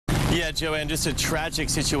Yeah, Joanne, just a tragic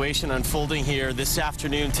situation unfolding here this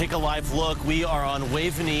afternoon. Take a live look. We are on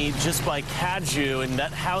Waveney, just by Cadieux, and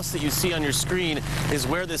that house that you see on your screen is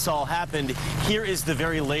where this all happened. Here is the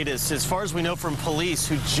very latest. As far as we know from police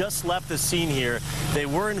who just left the scene here, they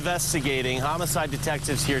were investigating. Homicide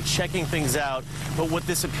detectives here checking things out. But what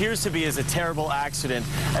this appears to be is a terrible accident.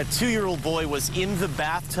 A 2-year-old boy was in the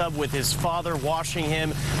bathtub with his father washing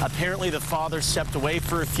him. Apparently, the father stepped away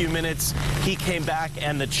for a few minutes. He came back,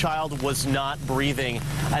 and the child was not breathing.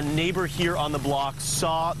 A neighbor here on the block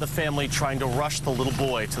saw the family trying to rush the little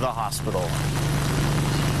boy to the hospital.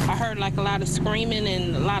 I heard like a lot of screaming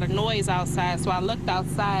and a lot of noise outside, so I looked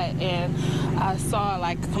outside and I saw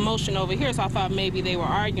like a commotion over here, so I thought maybe they were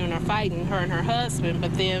arguing or fighting, her and her husband.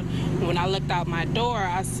 But then when I looked out my door,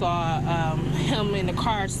 I saw him in the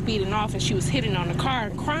car speeding off, and she was hitting on the car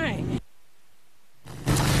and crying.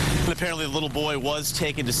 Apparently, the little boy was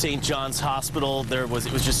taken to St. John's Hospital. It was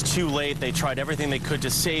just too late. They tried everything they could to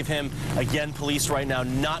save him. Again, police right now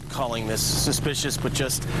not calling this suspicious, but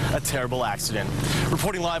just a terrible accident.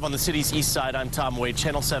 Reporting live on the city's east side, I'm Tom Wade,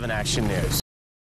 Channel 7 Action News.